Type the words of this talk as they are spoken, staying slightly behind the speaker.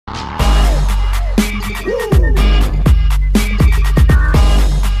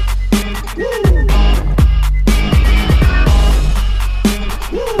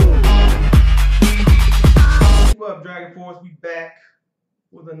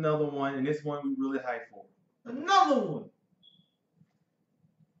with another one, and this one we really hyped for. Another one. What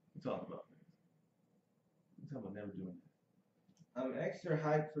you talking about? You talking about never doing that? I'm extra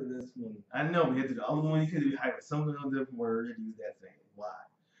hyped for this one. I know, but the other one you could be hyped with something on a different word and use that thing. Why?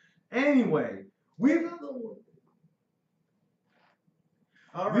 Anyway, we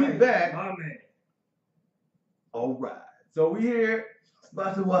back. My man. All right. So we here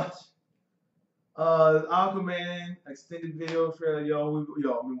about to watch Aquaman extended video trailer. I've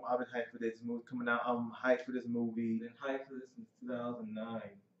been hyped for this movie coming out. I'm hyped for this movie. Been hyped for this since 2009.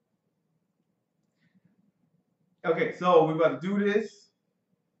 Okay, so we're about to do this.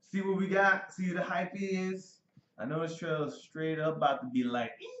 See what we got. See what the hype is. I know this trailer is straight up about to be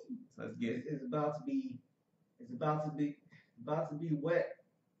like, so let's get it. It's about to be wet.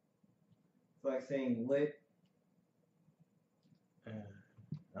 It's like saying lit. I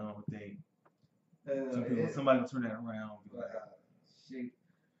don't think. Somebody will turn that around. Shit.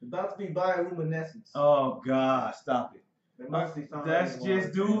 It's about to be bioluminescence. Oh God, stop it. Let's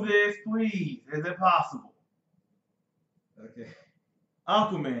just do this, please. Is it possible? Okay.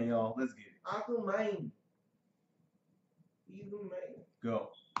 Aquaman, y'all. Let's get it. Aquaman. He's the man.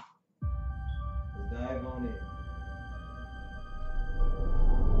 Go. Let's dive on in.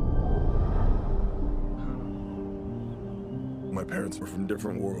 My parents were from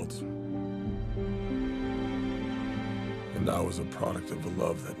different worlds. And I was a product of a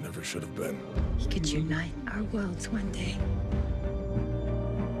love that never should have been. He could unite our worlds one day.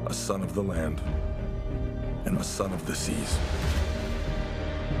 A son of the land and a son of the seas.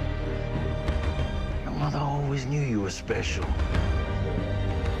 Your mother always knew you were special.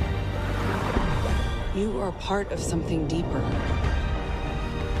 You are part of something deeper.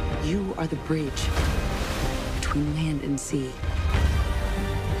 You are the bridge between land and sea.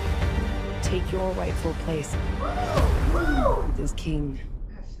 Take your rightful place as king.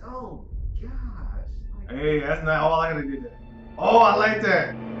 Oh, gosh. Hey, that's not all I gotta do that. Oh, I like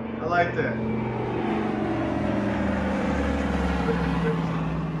that. I like that.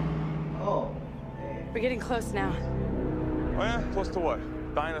 Oh, man. We're getting close now. Oh yeah? Close to what?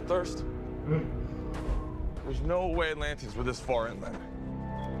 Dying of thirst? There's no way Atlanteans were this far inland.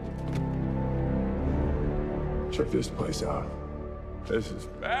 Check this place out. This is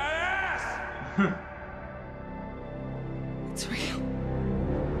badass! It's real.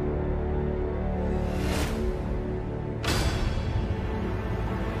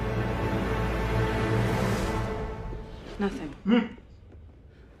 Nothing.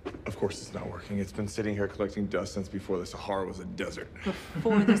 Of course it's not working. It's been sitting here collecting dust since before the Sahara was a desert.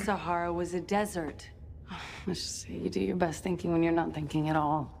 Before the Sahara was a desert. Let's just say you do your best thinking when you're not thinking at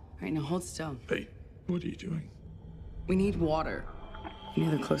all. All right, now hold still. Hey, what are you doing? We need water. Near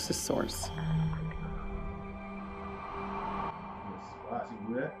the closest source.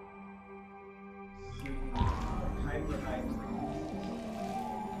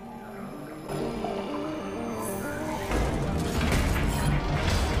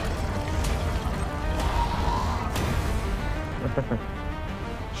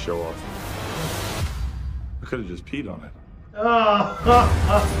 Show off. I could have just peed on it.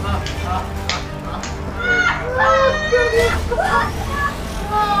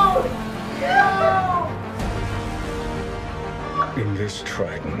 In this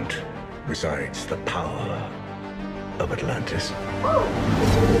trident resides the power of Atlantis.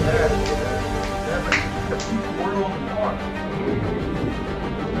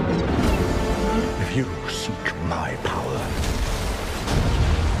 If you seek my power,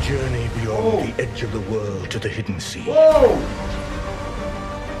 journey beyond the edge of the world to the hidden sea.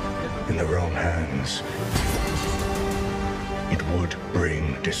 In the wrong hands, it would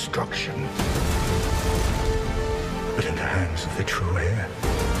bring destruction. But in the hands of the true heir,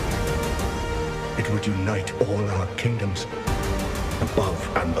 it would unite all our kingdoms,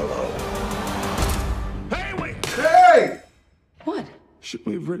 above and below. Hey, wait! Hey! What? Should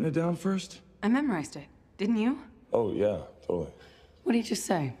we have written it down first? I memorized it. Didn't you? Oh, yeah, totally. What did you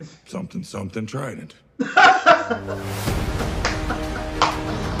say? Something, something, trident. The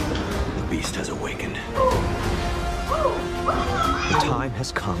beast has awakened. The time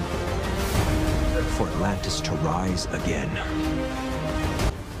has come for Atlantis to rise again.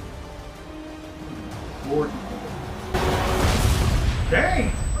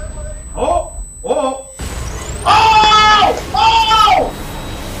 Dang! Oh! Oh! Oh! Oh!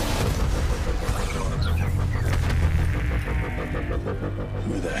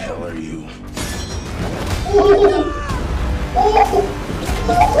 Who the hell are you? Oh!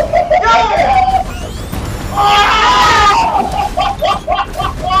 Oh!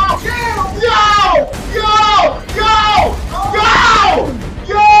 Yo! Yo! Yo! Yo! Yo!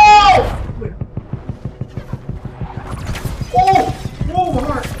 Yo!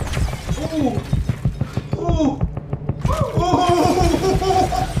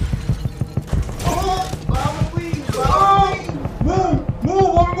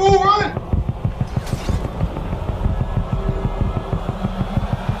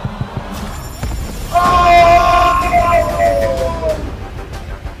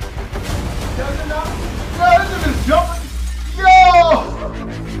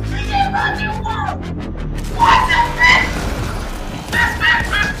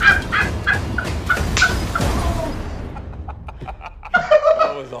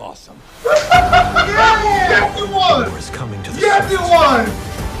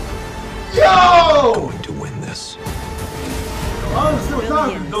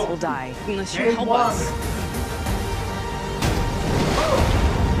 Yo. will die unless you James help Bond. us.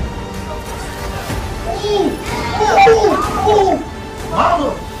 Ooh!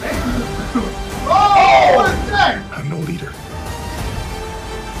 Mama! Oh, what is that? I'm no leader.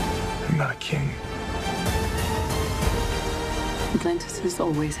 I'm not a king. Atlantis has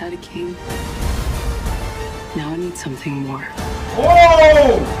always had a king. Now I need something more.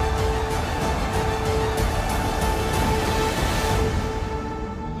 Whoa!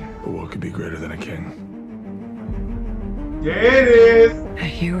 But what could be greater than a king? There it is! A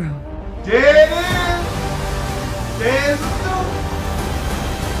hero. There it is! There's the suit!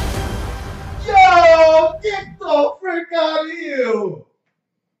 Yo! Get the frick out of here!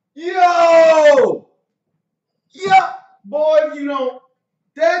 Yo! Yeah! Boy, you know,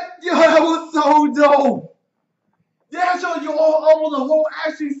 that was so dope! That showed you almost a whole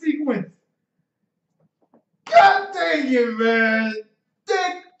action sequence. God dang it, man!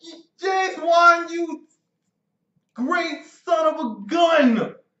 James Wan, you great son of a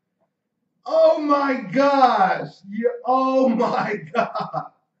gun! Oh my gosh! Yeah, oh my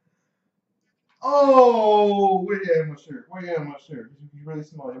god! Oh, where you at my shirt? Where you at my shirt? He's really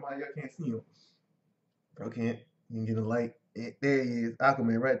small. Y'all can't see him. Bro, can't. You can get a light. There he is.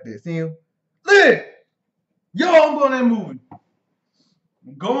 Aquaman right there. See him? Look! Yo, I'm going to that movie.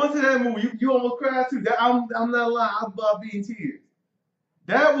 I'm going to that movie. You almost cried too. I'm not lying. I'm about to be in tears.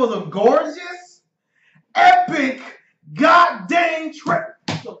 That was a gorgeous, epic, goddamn trip.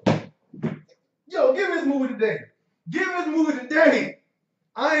 Yo, give me this movie today. Give me this movie today.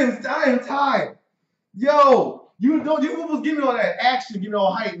 I am tired. Yo, you almost give me all that action, give me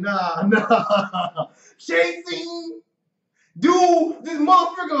all hype. Nah. Chasing. Dude, this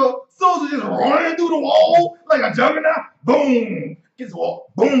motherfucker soldier just running through the wall like a juggernaut. Boom. Gets the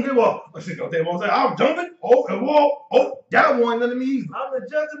wall. Boom, get the wall. Oh shit, don't say I'm jumping. Oh, the wall. Oh, that one none of me either. I'm the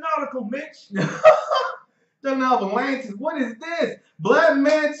Juggernautica, Mitch. Juggernaut Atlantis. What is this? Black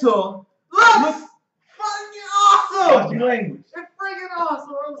Manta. Looks fucking awesome. Watch your language. It's freaking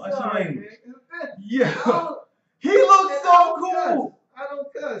awesome. I'm Watch your sorry, language. man. Yeah. He looks so cool. I don't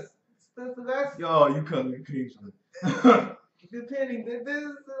cuss. That's Yo, you cousin occasionally. depending. This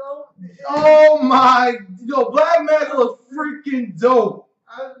is Oh my, yo, Black Manta looks freaking dope.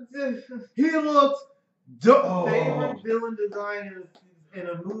 I'm just He looked dope. favorite villain designers in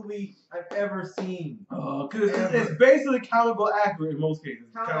a movie I've ever seen. Because it's basically comic book accurate in most cases.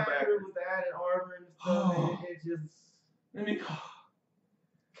 Comic accurate with the added armor and stuff. It just Let me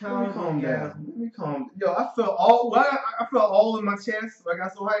comic calm book down. Let me calm. Yo, I felt all in my chest. I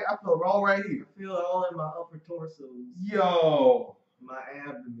got so hyped. I felt it all right here. I feel it all in my upper torso, Yo, my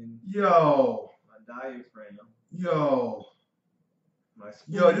abdomen, yo, my diaphragm, yo, my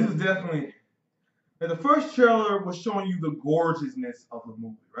yo. This is definitely. Like, the first trailer was showing you the gorgeousness of the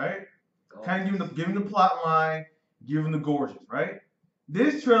movie, right? Kind of giving the plot line, giving the gorgeous, right?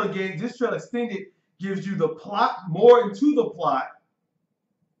 This trailer extended gives you the plot, more into the plot,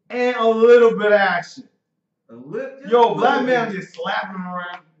 and a little bit of action. Yo, Black Man just slapping him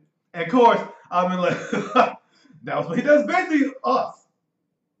around. And of course, I mean, like, that's basically us.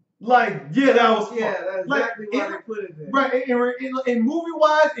 Like, yeah, that was fun. Yeah, that's like, exactly why they put it there. Right, in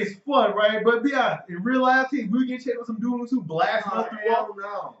movie-wise, it's fun, right? But be honest, in real life, we get checked with some dudes who blasting us through walls.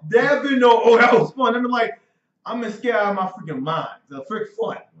 No. There been no, oh, that was fun. I mean, like, I'm just scared out of my freaking mind. It's a freak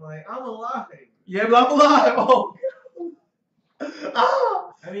fun. Like, I'm alive. Yeah, but I'm alive. Oh. Ah.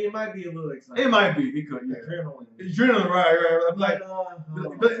 I mean, it might be a little exciting. It might be. It could, yeah. Adrenaline. Right. I'm like,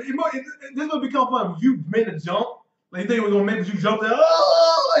 but this would become fun. If you made a jump, like you think we're gonna make you jump there,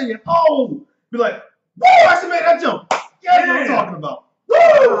 oh, be like, whoa, I should make that jump. Yeah, that's what I'm talking about. Woo!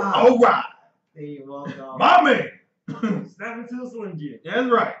 All right. There you walk off. My man. Snap into a Slim Jim. Yeah, that's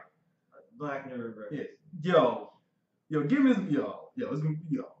right. Black Nerve, bro. Yeah. Yo, give me this, yo.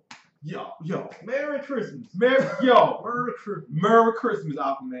 Merry Christmas. Merry Christmas. Merry Christmas,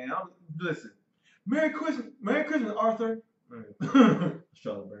 Aquaman. Listen, Merry Christmas, Arthur.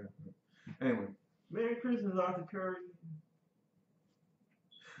 Shut up, man. Anyway. Merry Christmas, Arthur Curry.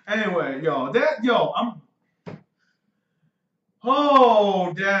 Anyway, Mara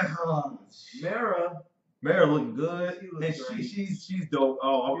looking good. She looks great. She's dope.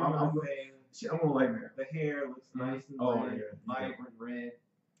 Oh, I'm gonna like Mara. The hair looks nice and vibrant red.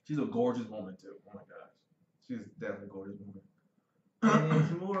 She's a gorgeous woman too. Oh my gosh, she's definitely a gorgeous woman. And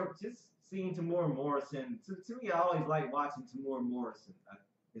just seeing Tamora Morrison. To me, I always like watching Tamora Morrison.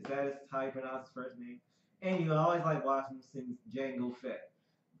 Is that how you pronounce his first name? Anyway, I always like watching him since Django Fett.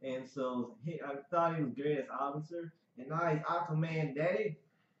 And so I thought he was great as officer. And now he's Aquaman Daddy.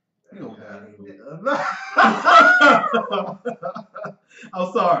 He gonna die.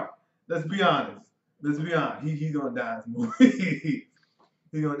 I'm sorry. Let's be honest. He's gonna die in this movie.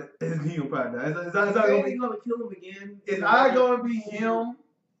 he gonna probably die. Is that gonna be? Gonna kill him again? Is I gonna be him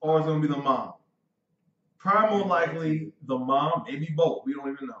or is it gonna be the mom? Probably more likely the mom, maybe both. We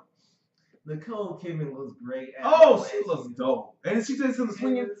don't even know. Nicole Kidman looks great. Oh, she looks dope. And she did some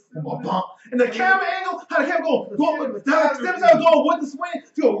swinging. And the camera angle, how the camera go with the swing.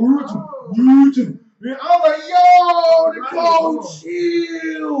 She go, I was like, yo, Nicole,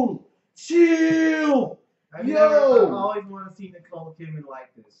 chill. I always want to see Nicole Kidman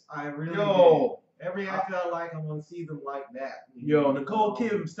like this. I really do. Every actor I like, I want to see them like that. Nicole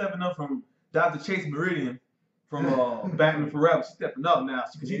Kidman stepping up from Dr. Chase Meridian from Batman Forever. She's stepping up now.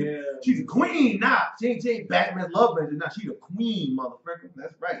 She's a queen now. She ain't Batman's love legend now. She's a queen, motherfucker.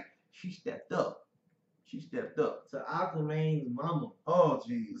 That's right. She stepped up. To Aquaman's mama. Oh,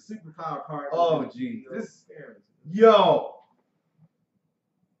 jeez. Superpower part. Oh, jeez. Yo.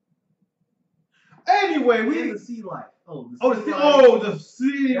 Anyway, the sea life. The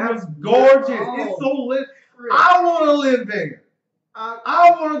sea was gorgeous. It's so lit. I want to live there.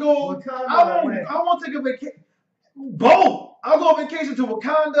 I want to go. I want to take a vacation. Both. I'll go on vacation to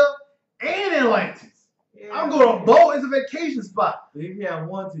Wakanda and Atlantis. Yeah. I'm going to both. It's a vacation spot. If you have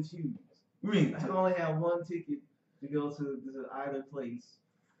one to choose, I can only have one ticket to go to either place,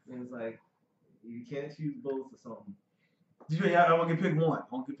 and it's like you can't choose both or something. I want to pick one.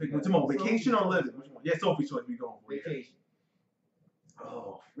 Tomorrow, vacation or living? Which one? Yeah, Sophie's choice. We going for vacation.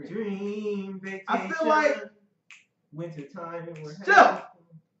 Oh, dream vacation. I feel like winter time and we're still.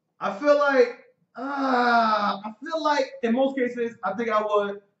 I feel like in most cases, I think I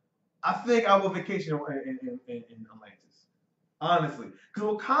would vacation in Atlantis. Honestly, because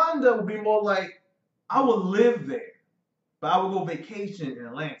Wakanda would be more like I would live there, but I would go vacation in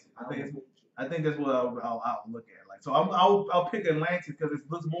Atlantis. I think that's what I'll look at. Like, so I'll pick Atlantis because it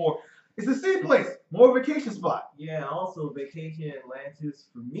looks more. It's a sea place, more vacation spot. Yeah. Also, vacation in Atlantis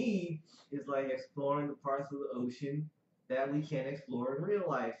for me is like exploring the parts of the ocean that we can't explore in real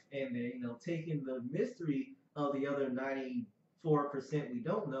life, and then taking the mystery of the other 94% we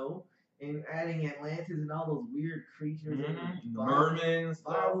don't know, and adding Atlantis and all those weird creatures, mermen,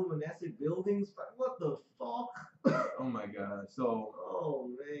 bioluminescent buildings. What the fuck? Oh my god! So. Oh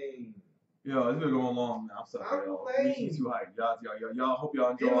man. Yo, it's been going long now. I'm sorry, y'all. We too hyped. Y'all hope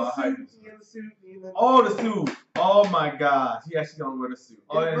y'all enjoy our hype. Oh, the suit. Oh my gosh. He actually gonna wear the suit.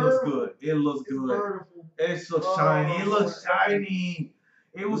 Oh, it looks good. It looks good. It looks shiny. It looks shiny.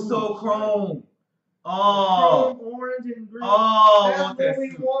 It was so chrome. Oh. Chrome, orange, and green. Oh, I want that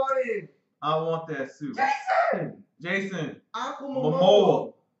suit. I want that suit. Jason.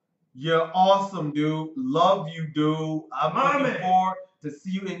 Momoa. You're awesome, dude. Love you, dude. I'm looking forward to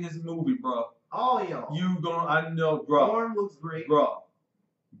see you in this movie, bro. Oh, y'all. I know, bro. Storm looks great. Bro.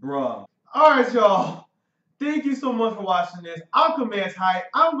 All right, y'all. Thank you so much for watching this. Aquaman's hype.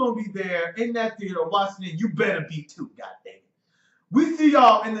 I'm going to be there in that theater watching it. You better be too, goddamn it. We see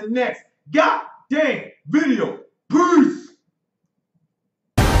y'all in the next goddamn video. Peace.